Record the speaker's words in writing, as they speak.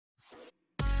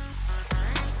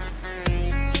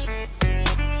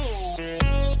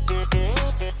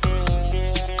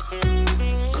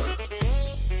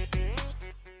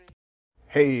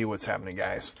Hey, what's happening,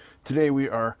 guys? Today we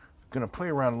are going to play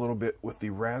around a little bit with the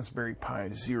Raspberry Pi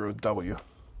Zero W.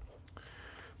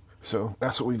 So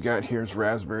that's what we've got here is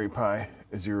Raspberry Pi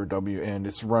Zero W, and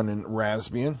it's running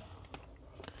Raspbian.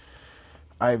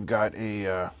 I've got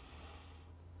a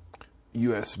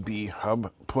USB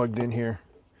hub plugged in here,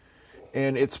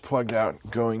 and it's plugged out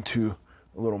going to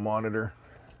a little monitor.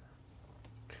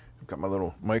 I've got my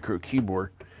little micro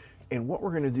keyboard, and what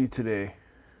we're going to do today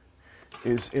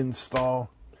is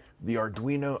install the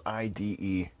Arduino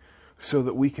IDE so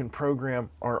that we can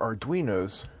program our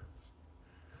Arduinos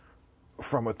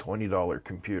from a $20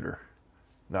 computer.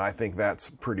 Now, I think that's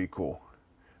pretty cool.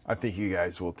 I think you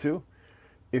guys will too.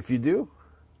 If you do,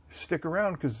 stick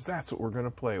around because that's what we're going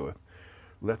to play with.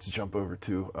 Let's jump over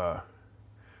to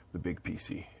the big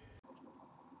PC.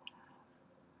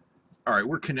 All right,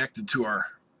 we're connected to our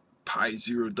Pi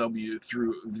Zero W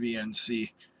through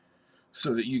VNC,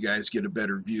 so that you guys get a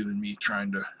better view than me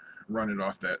trying to run it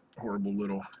off that horrible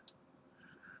little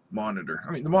monitor.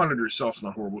 I mean, the monitor itself is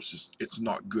not horrible, it's just it's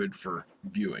not good for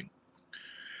viewing.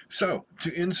 So,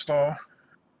 to install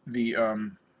the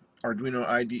Arduino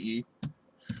IDE,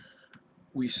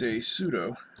 we say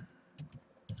sudo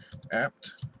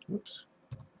apt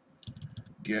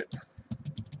get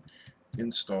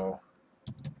install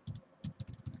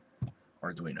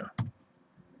Arduino.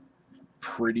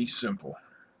 Pretty simple.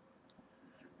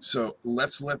 So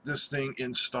let's let this thing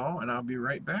install, and I'll be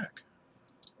right back.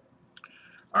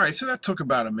 All right, so that took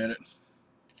about a minute.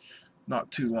 Not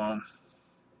too long.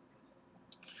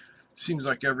 Seems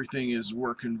like everything is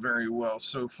working very well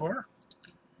so far.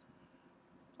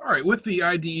 All right, with the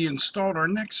IDE installed, our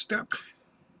next step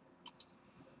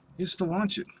is to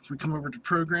launch it. If we come over to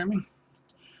programming,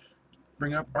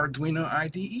 bring up Arduino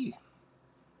IDE.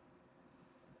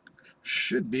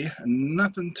 Should be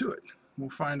nothing to it.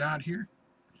 We'll find out here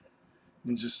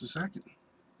in just a second.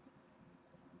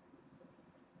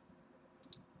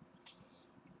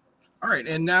 All right,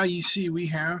 and now you see we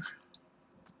have,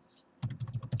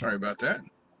 sorry about that,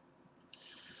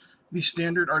 the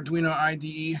standard Arduino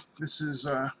IDE. This is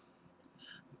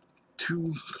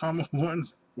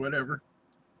 2.1, whatever.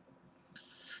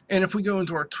 And if we go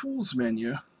into our tools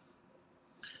menu,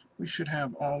 we should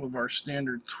have all of our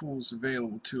standard tools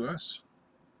available to us.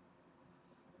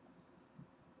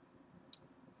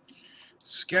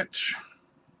 Sketch,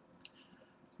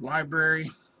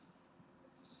 library,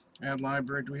 add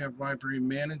library. Do we have library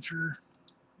manager?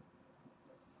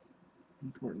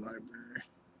 Import library.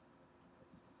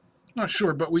 Not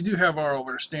sure, but we do have all of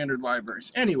our standard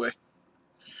libraries. Anyway,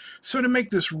 so to make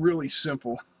this really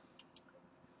simple,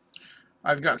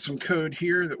 I've got some code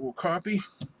here that we'll copy.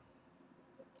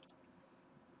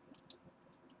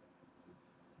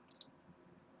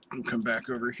 We'll come back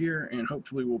over here and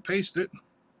hopefully we'll paste it.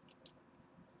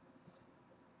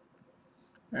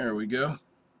 There we go.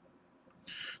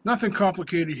 Nothing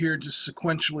complicated here, just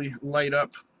sequentially light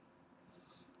up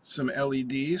some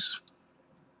LEDs.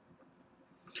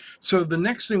 So the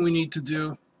next thing we need to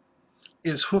do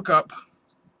is hook up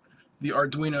the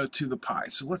Arduino to the Pi.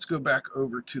 So let's go back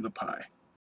over to the Pi.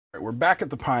 All right, we're back at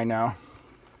the Pi now,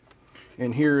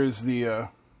 and here is the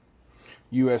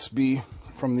USB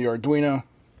from the Arduino.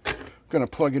 I'm going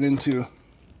to plug it into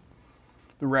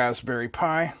the Raspberry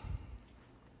Pi.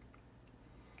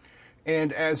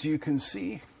 And as you can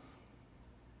see,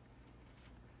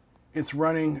 it's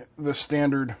running the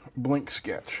standard blink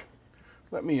sketch.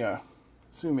 Let me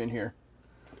zoom in here,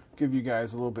 give you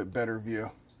guys a little bit better view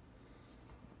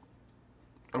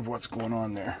of what's going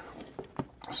on there.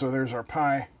 So there's our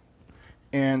Pi,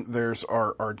 and there's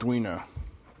our Arduino.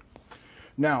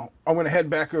 Now, I'm going to head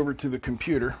back over to the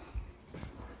computer.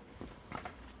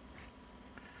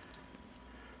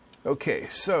 Okay,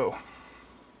 so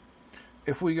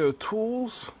if we go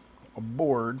Tools, a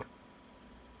board,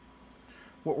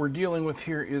 what we're dealing with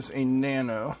here is a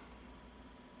Nano.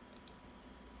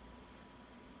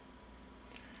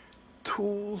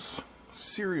 Tools,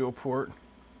 serial port,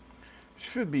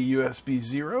 should be USB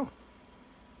 0.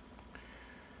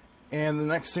 And the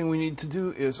next thing we need to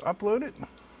do is upload it.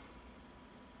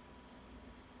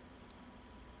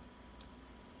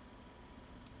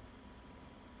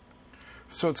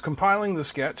 So it's compiling the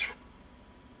sketch.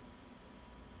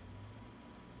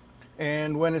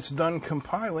 And when it's done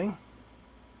compiling,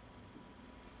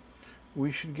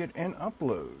 we should get an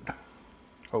upload.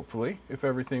 Hopefully, if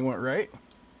everything went right.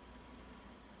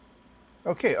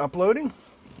 Okay, uploading.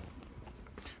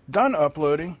 Done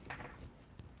uploading.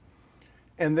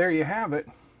 And there you have it.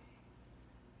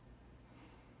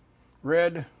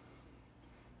 Red,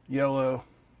 yellow,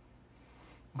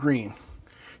 green.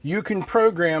 You can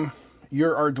program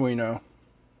your Arduino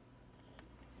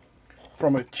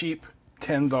from a cheap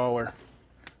 $10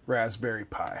 Raspberry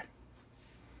Pi.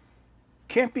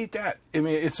 Can't beat that. I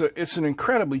mean, it's an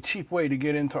incredibly cheap way to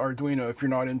get into Arduino if you're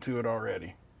not into it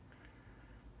already.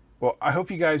 Well, I hope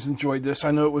you guys enjoyed this.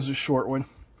 I know it was a short one,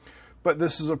 but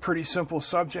this is a pretty simple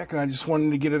subject, and I just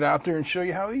wanted to get it out there and show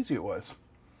you how easy it was.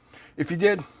 If you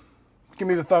did, give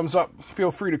me the thumbs up. Feel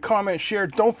free to comment, share.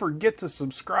 Don't forget to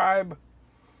subscribe.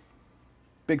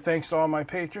 Big thanks to all my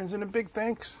patrons, and a big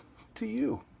thanks to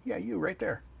you. Yeah, you right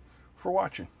there, for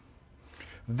watching.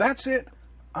 That's it.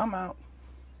 I'm out.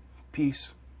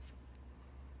 Peace.